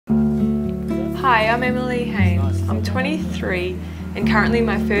Hi, I'm Emily Haines. I'm 23 and currently in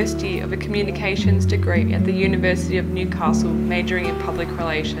my first year of a communications degree at the University of Newcastle, majoring in public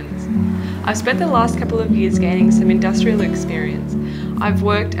relations. I've spent the last couple of years gaining some industrial experience. I've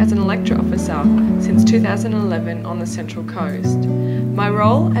worked as an electra officer since 2011 on the Central Coast. My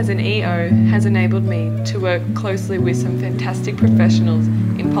role as an EO has enabled me to work closely with some fantastic professionals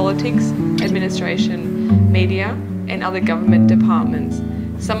in politics, administration, media and other government departments.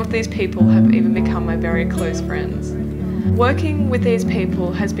 Some of these people have even become my very close friends. Working with these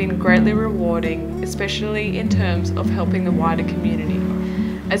people has been greatly rewarding, especially in terms of helping the wider community.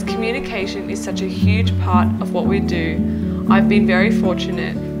 As communication is such a huge part of what we do, I've been very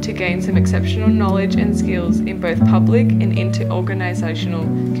fortunate to gain some exceptional knowledge and skills in both public and inter-organisational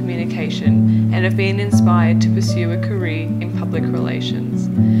communication and have been inspired to pursue a career in public relations.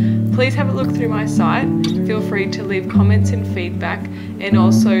 Please have a look through my site, feel free to leave comments and feedback and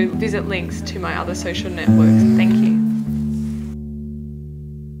also visit links to my other social networks. Thank you.